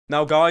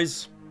Now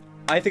guys,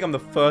 I think I'm the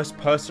first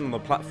person on the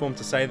platform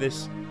to say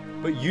this,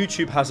 but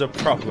YouTube has a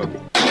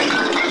problem.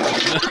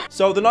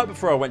 So the night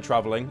before I went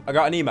traveling, I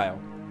got an email.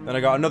 Then I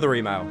got another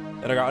email.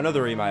 Then I got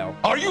another email.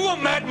 Are you a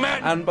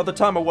madman? And by the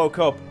time I woke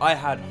up, I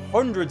had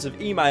hundreds of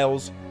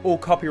emails, all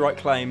copyright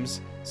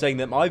claims, saying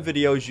that my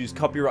videos use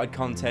copyrighted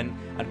content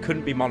and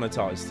couldn't be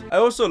monetized. I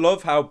also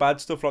love how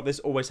bad stuff like this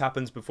always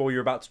happens before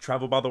you're about to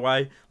travel, by the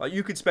way. Like,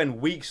 you could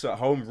spend weeks at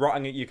home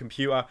rotting at your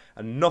computer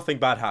and nothing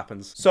bad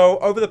happens. So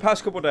over the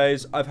past couple of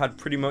days, I've had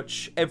pretty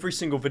much every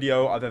single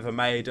video I've ever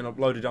made and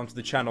uploaded onto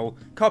the channel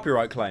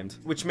copyright claimed,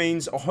 which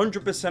means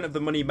 100% of the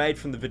money made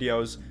from the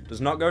videos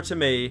does not go to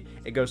me,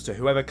 it goes to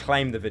whoever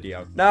claimed the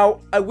video.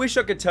 Now, I wish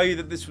I could tell you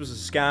that this was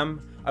a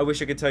scam. I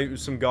wish I could tell you it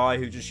was some guy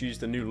who just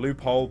used a new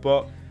loophole,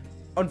 but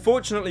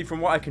unfortunately, from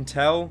what I can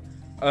tell,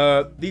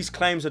 these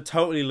claims are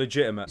totally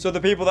legitimate. So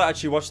the people that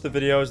actually watch the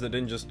videos that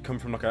didn't just come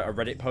from like a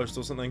Reddit post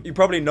or something, you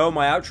probably know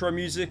my outro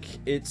music.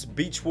 It's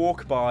Beach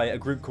Walk by a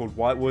group called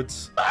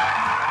Whitewoods.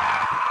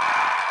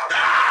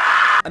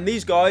 And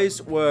these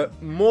guys were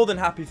more than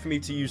happy for me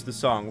to use the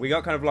song. We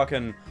got kind of like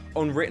an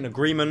unwritten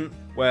agreement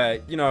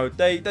where, you know,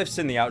 they've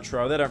seen the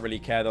outro, they don't really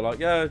care. They're like,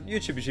 yeah,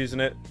 YouTube is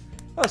using it.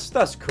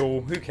 That's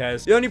cool, who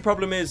cares? The only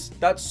problem is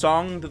that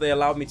song that they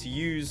allowed me to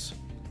use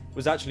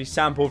was actually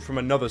sampled from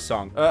another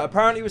song.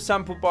 Apparently it was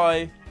sampled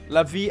by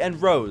La Vie en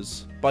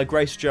Rose by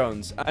Grace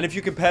Jones. And if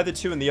you compare the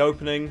two in the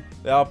opening,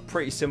 they are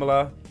pretty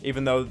similar,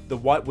 even though the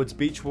Whitewoods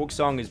Beach Walk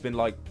song has been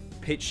like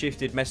pitch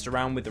shifted, messed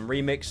around with and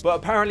remixed. But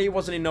apparently it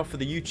wasn't enough for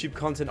the YouTube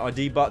Content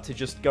ID bot to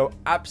just go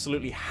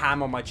absolutely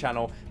ham on my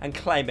channel and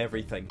claim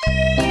everything.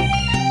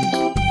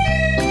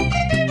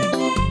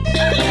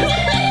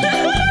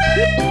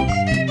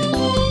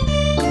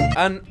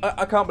 And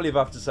I can't believe I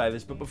have to say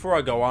this, but before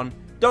I go on,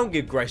 don't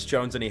give Grace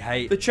Jones any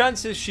hate. The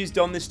chances she's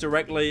done this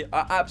directly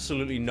are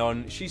absolutely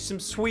none. She's some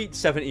sweet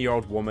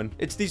 70-year-old woman.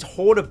 It's these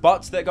horde of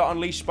bots that got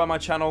unleashed by my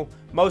channel,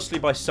 mostly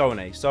by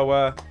Sony.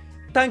 So,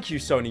 thank you,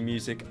 Sony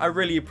Music. I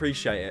really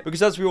appreciate it.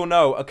 Because as we all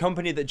know, a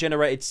company that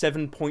generated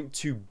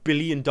 $7.2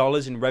 billion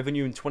in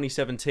revenue in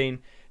 2017,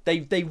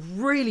 they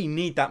really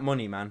need that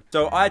money, man.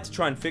 So I had to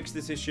try and fix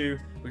this issue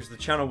because the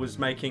channel was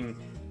making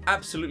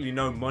absolutely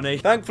no money.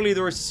 Thankfully,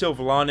 there is a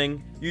silver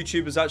lining.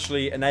 YouTube has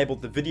actually enabled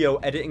the video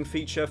editing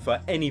feature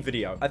for any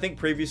video. I think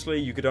previously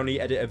you could only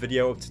edit a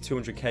video up to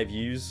 200k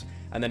views,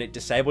 and then it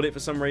disabled it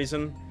for some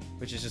reason,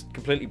 which is just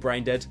completely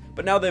brain dead.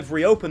 But now they've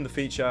reopened the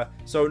feature,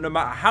 so no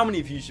matter how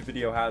many views your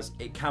video has,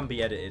 it can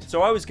be edited.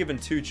 So I was given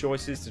two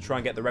choices to try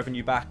and get the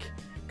revenue back: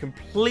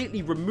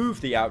 completely remove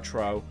the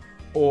outro,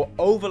 or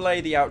overlay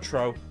the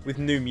outro with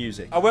new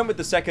music. I went with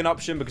the second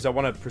option because I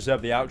want to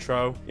preserve the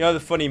outro. You know the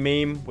funny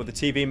meme where the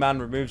TV man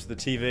removes the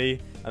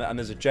TV and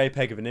there's a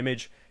JPEG of an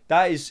image?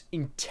 That is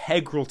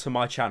integral to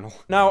my channel.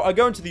 Now, I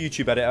go into the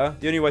YouTube editor.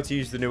 The only way to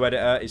use the new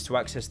editor is to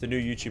access the new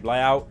YouTube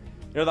layout.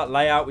 You know that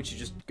layout which you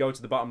just go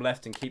to the bottom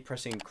left and keep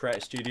pressing Create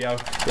a Studio?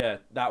 Yeah,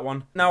 that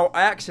one. Now,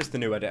 I accessed the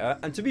new editor,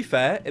 and to be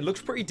fair, it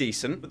looks pretty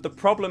decent, but the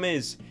problem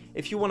is,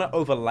 if you want to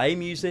overlay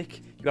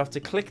music, you have to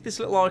click this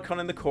little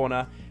icon in the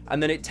corner,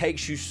 and then it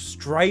takes you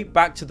straight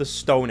back to the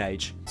Stone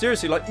Age.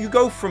 Seriously, like, you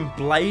go from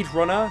Blade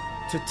Runner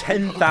to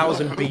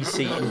 10,000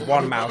 BC in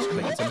one mouse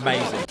click. It's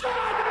amazing.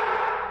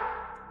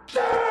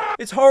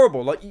 It's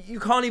horrible. Like, you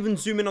can't even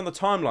zoom in on the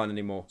timeline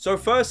anymore. So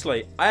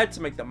firstly, I had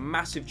to make the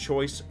massive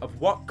choice of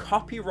what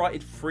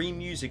copyrighted free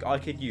music I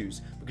could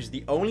use, because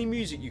the only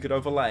music you could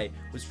overlay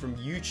was from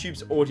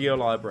YouTube's audio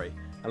library.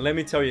 And let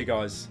me tell you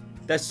guys,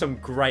 there's some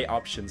great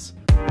options.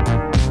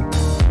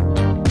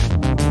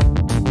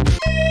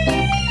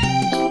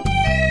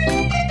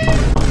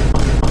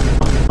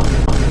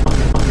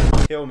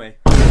 Kill me.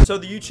 So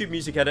the YouTube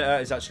music editor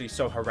is actually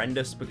so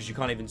horrendous because you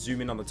can't even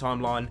zoom in on the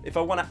timeline. If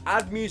I want to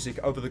add music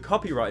over the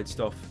copyrighted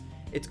stuff,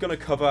 it's going to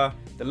cover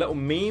the little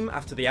meme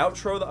after the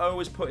outro that I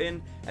always put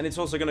in, and it's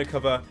also going to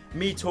cover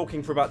me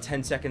talking for about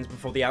 10 seconds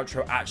before the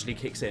outro actually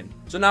kicks in.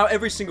 So now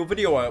every single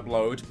video I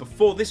upload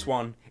before this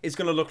one is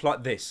going to look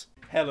like this.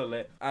 Hella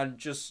lit. And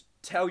just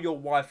tell your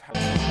wife how...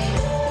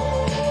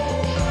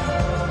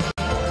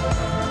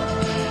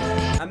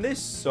 And this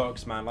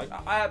sucks, man. Like,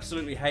 I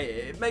absolutely hate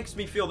it. It makes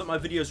me feel that my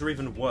videos are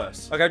even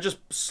worse. Like, I just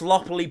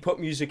sloppily put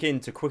music in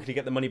to quickly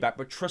get the money back,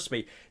 but trust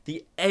me,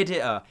 the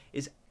editor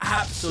is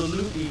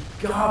absolutely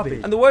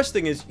garbage. And the worst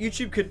thing is,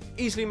 YouTube could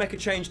easily make a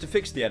change to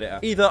fix the editor.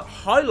 Either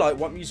highlight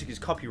what music is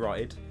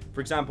copyrighted, for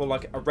example,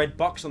 like a red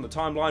box on the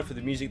timeline for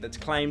the music that's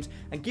claimed,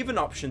 and give an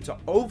option to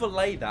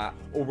overlay that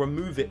or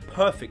remove it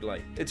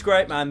perfectly. It's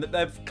great, man, that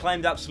they've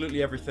claimed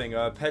absolutely everything.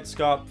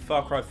 PetScarp,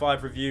 Far Cry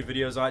 5 review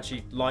videos I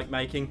actually like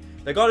making.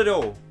 They got it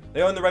all.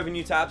 They own the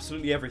revenue to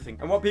absolutely everything.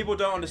 And what people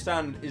don't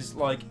understand is,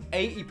 like,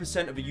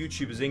 80% of a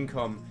YouTuber's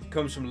income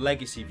comes from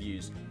legacy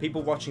views,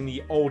 people watching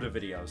the older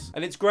videos.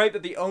 And it's great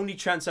that the only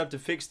chance I have to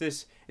fix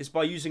this is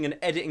by using an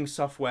editing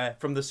software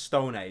from the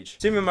Stone Age.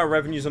 Seeing my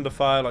revenue's under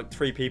fire, like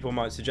 3 people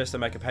might suggest I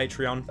make a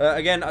Patreon.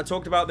 Again, I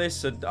talked about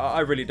this, and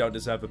I really don't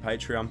deserve a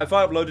Patreon. If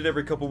I uploaded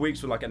every couple of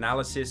weeks with like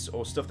analysis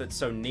or stuff that's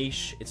so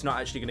niche, it's not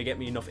actually going to get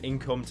me enough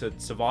income to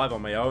survive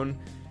on my own,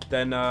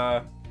 then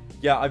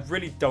Yeah, I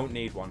really don't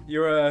need one.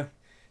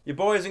 Your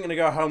boy isn't going to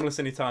go homeless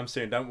anytime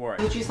soon, don't worry.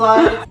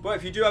 But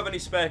if you do have any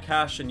spare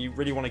cash and you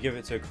really want to give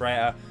it to a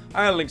creator,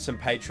 I'm going to link some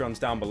Patreons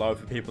down below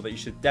for people that you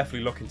should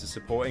definitely look into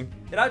supporting.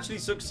 It actually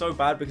sucks so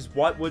bad because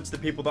Whitewoods, the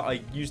people that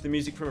I used the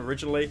music from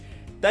originally,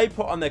 they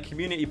put on their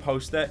community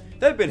post that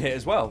they've been hit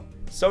as well.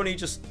 Sony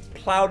just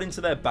plowed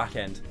into their back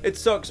end. It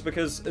sucks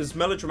because as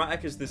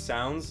melodramatic as this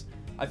sounds,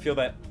 I feel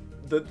that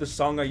the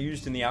song I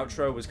used in the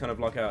outro was kind of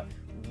like a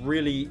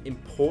really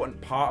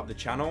important part of the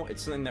channel.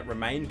 It's something that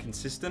remained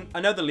consistent. I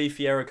know the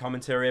Leafy era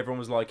commentary, everyone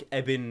was like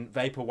ebbing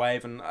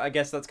vaporwave, and I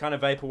guess that's kind of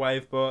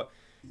vaporwave, but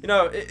you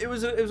know, it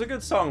was a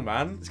good song,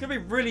 man. It's gonna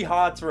be really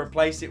hard to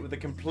replace it with a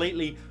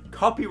completely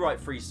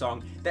copyright-free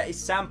song that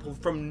is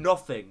sampled from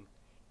nothing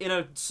in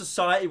a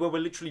society where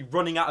we're literally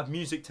running out of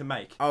music to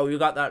make. Oh, you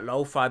got that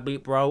lo-fi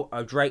beat, bro?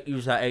 Drake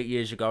used that 8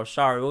 years ago.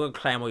 Sorry, we're gonna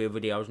claim all your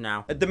videos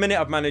now. At the minute,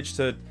 I've managed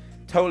to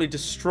totally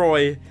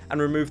destroy and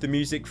remove the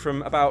music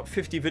from about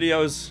 50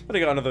 videos. I've only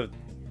got another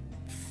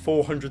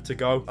 400 to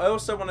go. I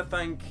also want to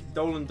thank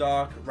Dolan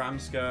Dark,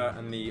 Ramska,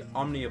 and the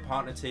Omnia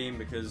partner team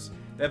because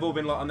they've all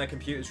been like on their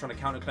computers trying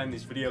to counterclaim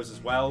these videos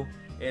as well.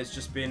 It's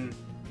just been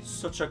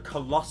such a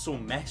colossal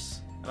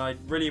mess, and I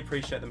really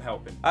appreciate them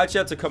helping. I actually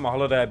had to cut my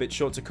holiday a bit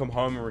short to come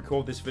home and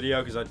record this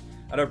video because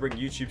I don't bring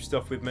YouTube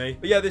stuff with me.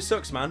 But yeah, this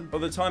sucks, man. By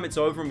the time it's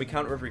over and we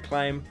counter every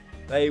claim,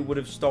 they would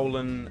have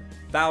stolen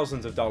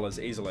thousands of dollars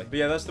easily. But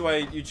yeah, that's the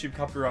way YouTube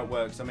copyright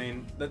works. I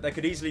mean, they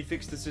could easily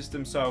fix the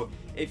system so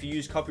if you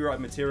use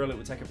copyrighted material, it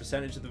would take a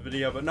percentage of the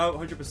video, but no,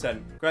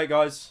 100%. Great,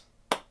 guys.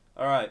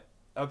 All right,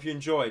 I hope you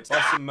enjoyed.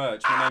 Buy some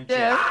merch. My name's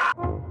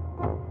Jim.